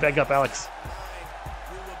 Get back up, Alex.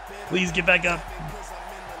 Please get back up.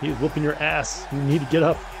 He's whooping your ass. You need to get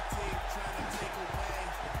up.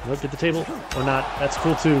 Look at the table. Or not. That's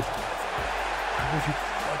cool too. Why don't you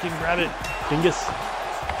fucking grab it, dingus?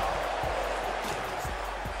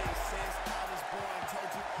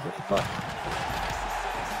 What the fuck?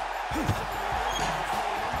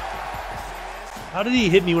 How did he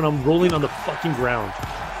hit me when I'm rolling on the fucking ground?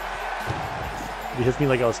 He hits me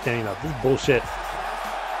like I was standing up. This is bullshit.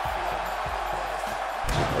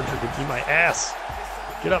 Archer could eat my ass.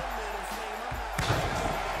 Get up.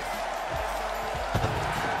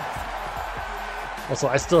 Also,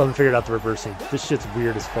 I still haven't figured out the reversing. This shit's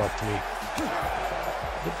weird as fuck to me.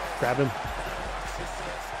 Grab him.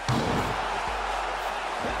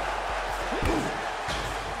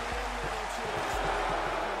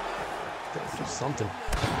 Do something.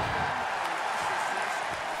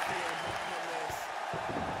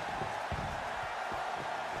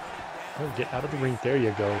 Oh, get out of the ring. There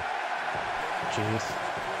you go. Genius.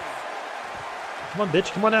 Come on,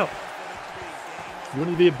 bitch. Come on out. You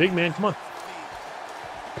want to be a big man? Come on.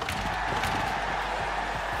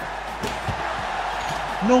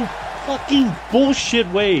 No fucking bullshit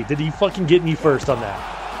way did he fucking get me first on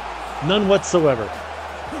that. None whatsoever.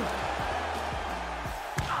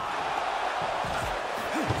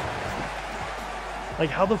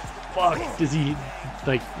 Like, how the fuck does he,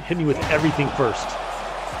 like, hit me with everything first?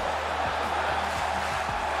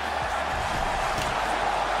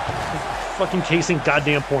 Fucking casing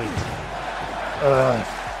goddamn point.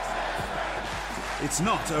 It's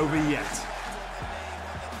not over yet.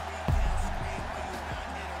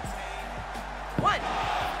 1,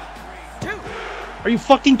 2. Are you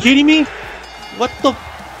fucking kidding me? What the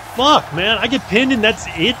fuck, man? I get pinned and that's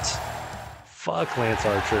it? Fuck Lance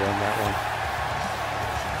Archer on that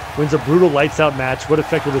one. Wins a brutal lights-out match. What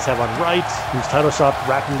effect will this have on Wright, whose title shot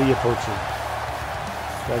rapidly approaching?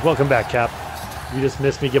 Like, welcome back, Cap. You just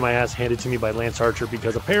missed me get my ass handed to me by Lance Archer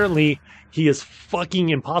because apparently he is fucking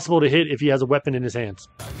impossible to hit if he has a weapon in his hands.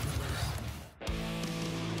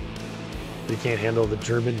 They can't handle the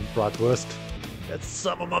German bratwurst. That's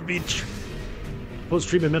some of my bitch.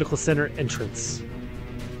 Post-treatment medical center entrance.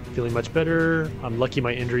 Feeling much better. I'm lucky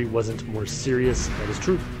my injury wasn't more serious. That is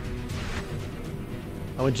true.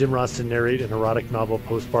 I want Jim Ross to narrate an erotic novel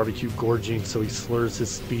post-barbecue gorging so he slurs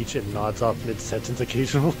his speech and nods off mid-sentence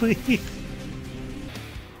occasionally.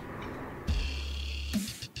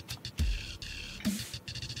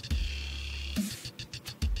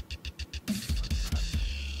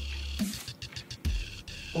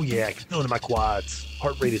 Oh yeah, I can feel it in my quads.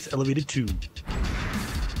 Heart rate is elevated too.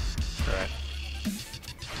 Alright.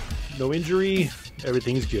 No injury.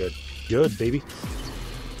 Everything's good. Good, baby.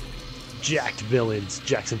 Jacked villains,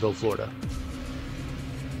 Jacksonville, Florida.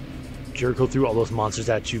 Jericho threw all those monsters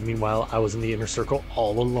at you. Meanwhile, I was in the inner circle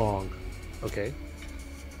all along. Okay.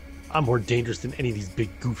 I'm more dangerous than any of these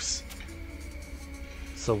big goofs.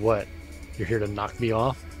 So what? You're here to knock me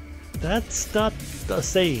off? That's not a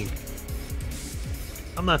saying.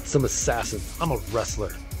 I'm not some assassin. I'm a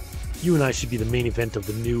wrestler. You and I should be the main event of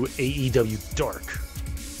the new AEW Dark.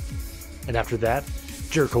 And after that,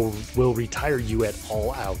 Jericho will retire you at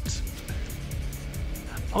All Out.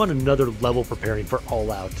 I'm on another level preparing for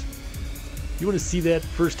All Out. You want to see that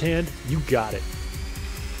firsthand? You got it.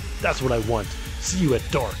 That's what I want. See you at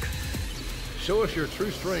Dark. Show us your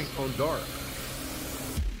true strength on Dark.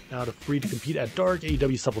 Now to free to compete at Dark,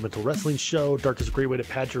 AEW Supplemental Wrestling Show. Dark is a great way to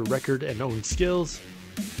pad your record and own skills.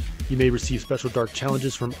 You may receive special Dark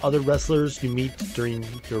challenges from other wrestlers you meet during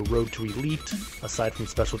your road to Elite. Aside from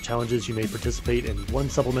special challenges, you may participate in one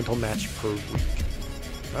supplemental match per week.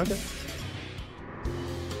 Okay.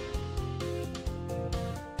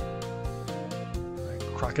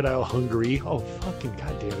 Crocodile Hungry. Oh, fucking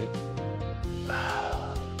goddamn it.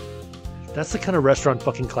 That's the kind of restaurant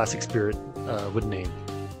fucking Classic Spirit would name.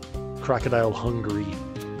 Crocodile Hungry.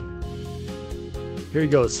 Here you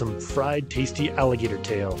go, some fried tasty alligator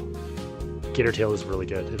tail. Gator tail is really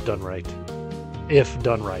good if done right. If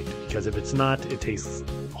done right, because if it's not, it tastes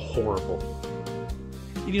horrible.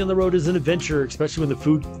 Eating on the road is an adventure, especially when the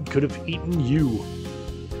food could have eaten you.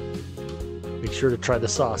 Make sure to try the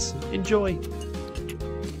sauce. Enjoy.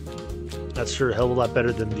 That's sure a hell of a lot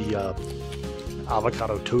better than the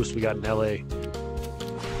avocado toast we got in LA.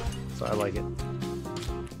 So I like it.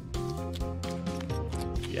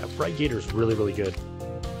 Yeah, fried gator is really, really good.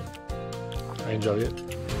 I enjoy it.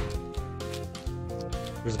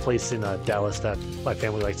 There's a place in Dallas that my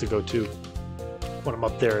family likes to go to. When I'm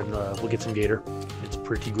up there, and we'll get some gator. It's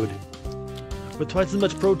pretty good. With twice as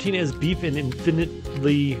much protein as beef and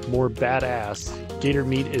infinitely more badass, gator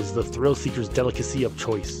meat is the thrill seeker's delicacy of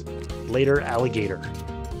choice. Later, alligator.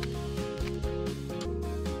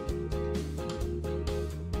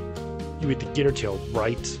 You ate the gator tail,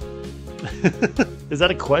 right? Is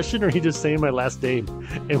that a question, or are you just saying my last name?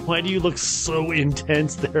 And why do you look so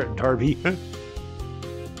intense there, Darby?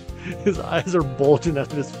 His eyes are bulging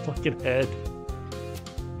out of his fucking head.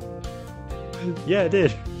 Yeah, it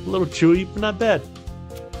did. A little chewy, but not bad.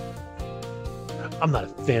 I'm not a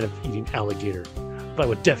fan of eating alligator, but I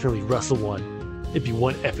would definitely wrestle one. It'd be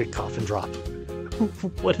one epic coffin drop.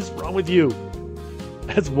 What is wrong with you?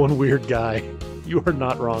 As one weird guy. You are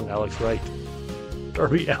not wrong, Alex Wright.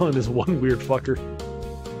 Darby Allin is one weird fucker.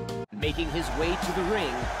 Making his way to the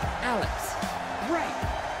ring, Alex Wright.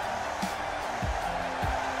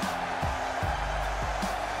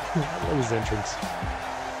 I love his entrance.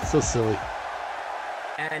 So silly.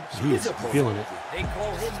 And He is feeling it. They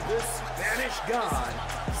call him the Spanish God,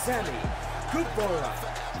 Sammy Guevara.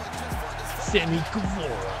 Sammy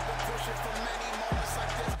Guevara.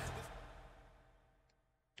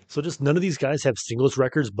 So just none of these guys have singles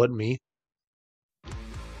records but me?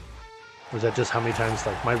 Or is that just how many times,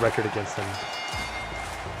 like, my record against them?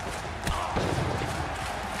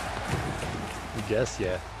 You guess?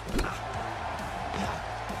 Yeah.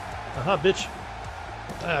 Aha, bitch.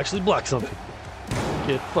 I actually blocked something.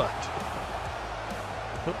 Get fucked.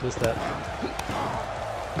 Oh, missed that.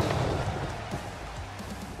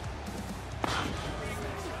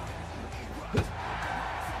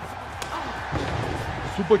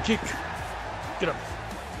 Super kick. Get up.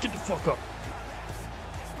 Get the fuck up.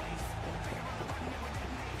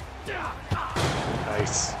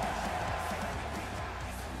 Nice.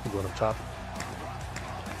 I'm going up top.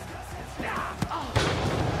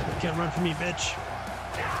 Can't run from me, bitch.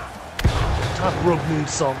 Top rope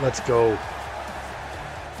moonsault. Let's go.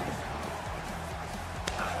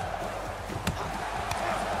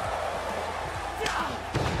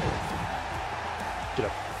 Get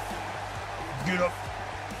up. Get up.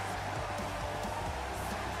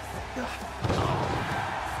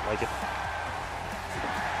 Like it.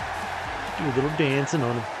 Do a little dancing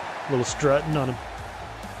on him. A little strutting on him.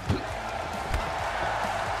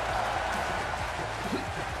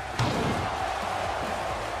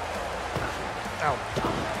 Ow.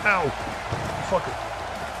 Ow. Fucker.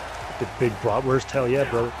 The big bratwurst. Hell yeah,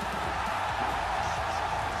 brother.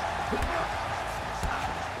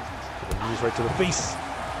 Knees right to the face.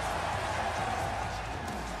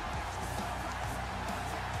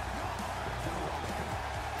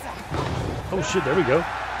 Oh shit, there we go.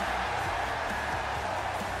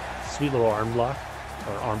 Sweet little arm lock.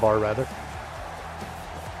 Or arm bar, rather.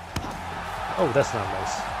 Oh, that's not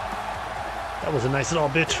nice. That wasn't nice at all,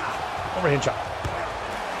 bitch. Overhand chop.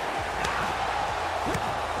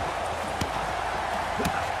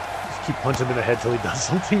 Just keep punching him in the head till he does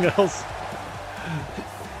something else.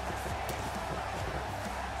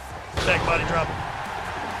 Back body drop.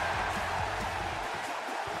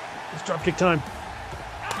 It's drop kick time.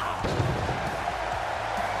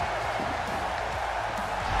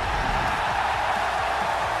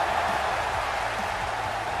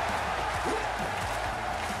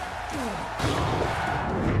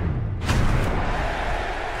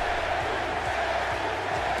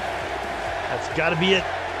 That's gotta be it.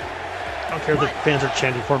 I don't care if the fans are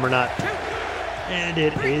chanting for him or not. And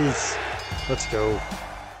it is. Let's go.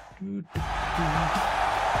 On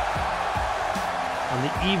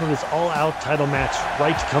the eve of his all-out title match,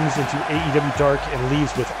 Wright comes into AEW Dark and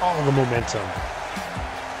leaves with all the momentum.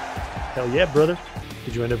 Hell yeah, brother.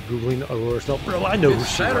 Did you end up Googling Aurora Snow? Bro, I know who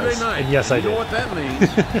she Saturday was. night. And yes, I did. You know what that means?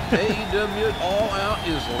 AEW All Out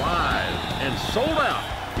is live and sold out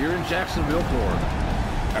here in Jacksonville, Florida.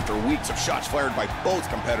 After weeks of shots fired by both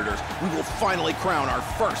competitors, we will finally crown our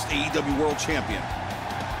first AEW World Champion.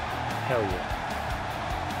 Hell yeah.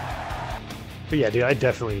 But yeah, dude, I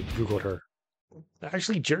definitely Googled her.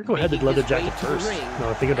 Actually, Jericho had the leather jacket first. No,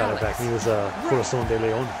 I think about it back when he was Corazon de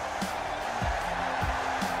Leon.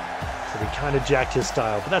 So they kind of jacked his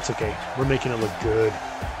style, but that's okay. We're making it look good.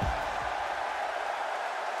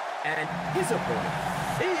 And his opponent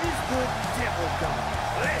is the Devil God,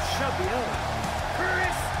 the champion,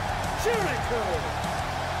 Chris Jericho.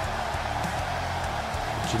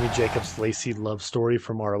 Jimmy Jacobs' Lacey love story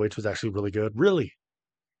from ROH was actually really good. Really?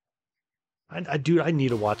 Dude, I need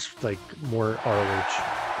to watch like more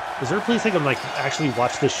ROH. Is there a place I can like actually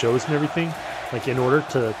watch the shows and everything, like in order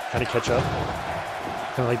to kind of catch up?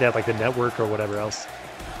 Kind of like that, like the network or whatever else.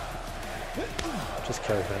 Just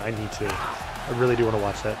cause, man, I need to. I really do want to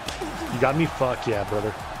watch that. You got me? Fuck yeah,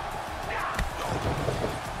 brother.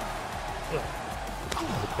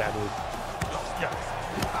 Bad move. Yeah.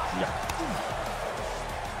 Yeah.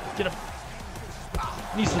 Get up.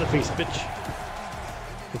 Knees to the face, bitch.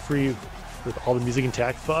 Good for you. With all the music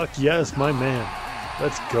intact. Fuck yes, my man.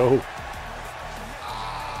 Let's go.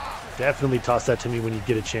 Definitely toss that to me when you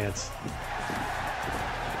get a chance.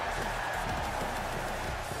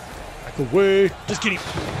 Back away. Just kidding.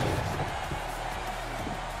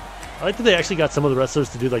 I like that they actually got some of the wrestlers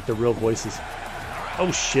to do like the real voices.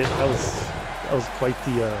 Oh shit, that was quite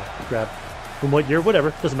the grab. From what year?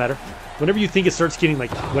 Whatever, doesn't matter. Whenever you think it starts getting like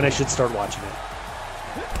when I should start watching it.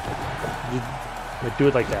 Like, do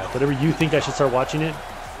it like that. Whatever you think I should start watching it,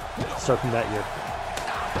 start from that year.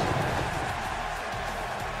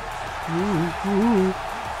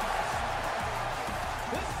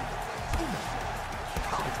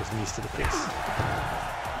 Take those knees to the face.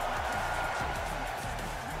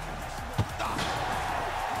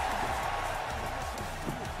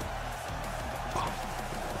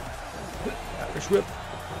 Irish whip.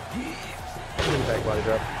 Back body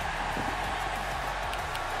drop.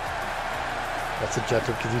 That's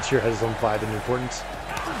subjective because each year has its own vibe and importance.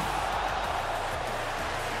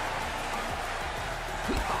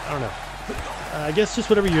 I don't know. I guess just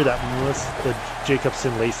whatever year that one was, the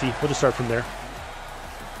Jacobson Lacey. We'll just start from there.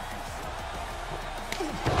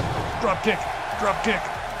 Drop kick. Drop kick.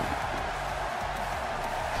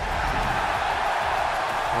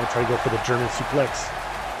 I'll try to go for the German suplex.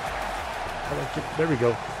 There we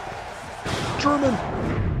go. German!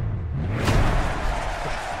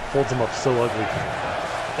 Holds him up so ugly.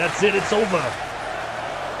 That's it, it's over.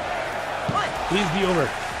 Please be over.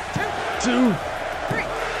 2,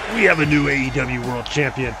 3. We have a new AEW World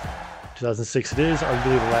Champion. 2006 it is,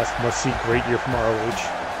 arguably the last must-see great year from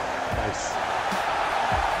ROH. Nice.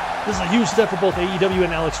 This is a huge step for both AEW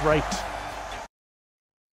and Alex Wright.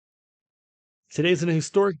 Today is an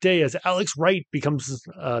historic day as Alex Wright begins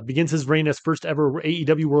his reign as first ever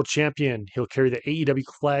AEW World Champion. He'll carry the AEW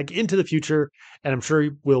flag into the future, and I'm sure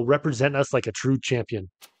he will represent us like a true champion.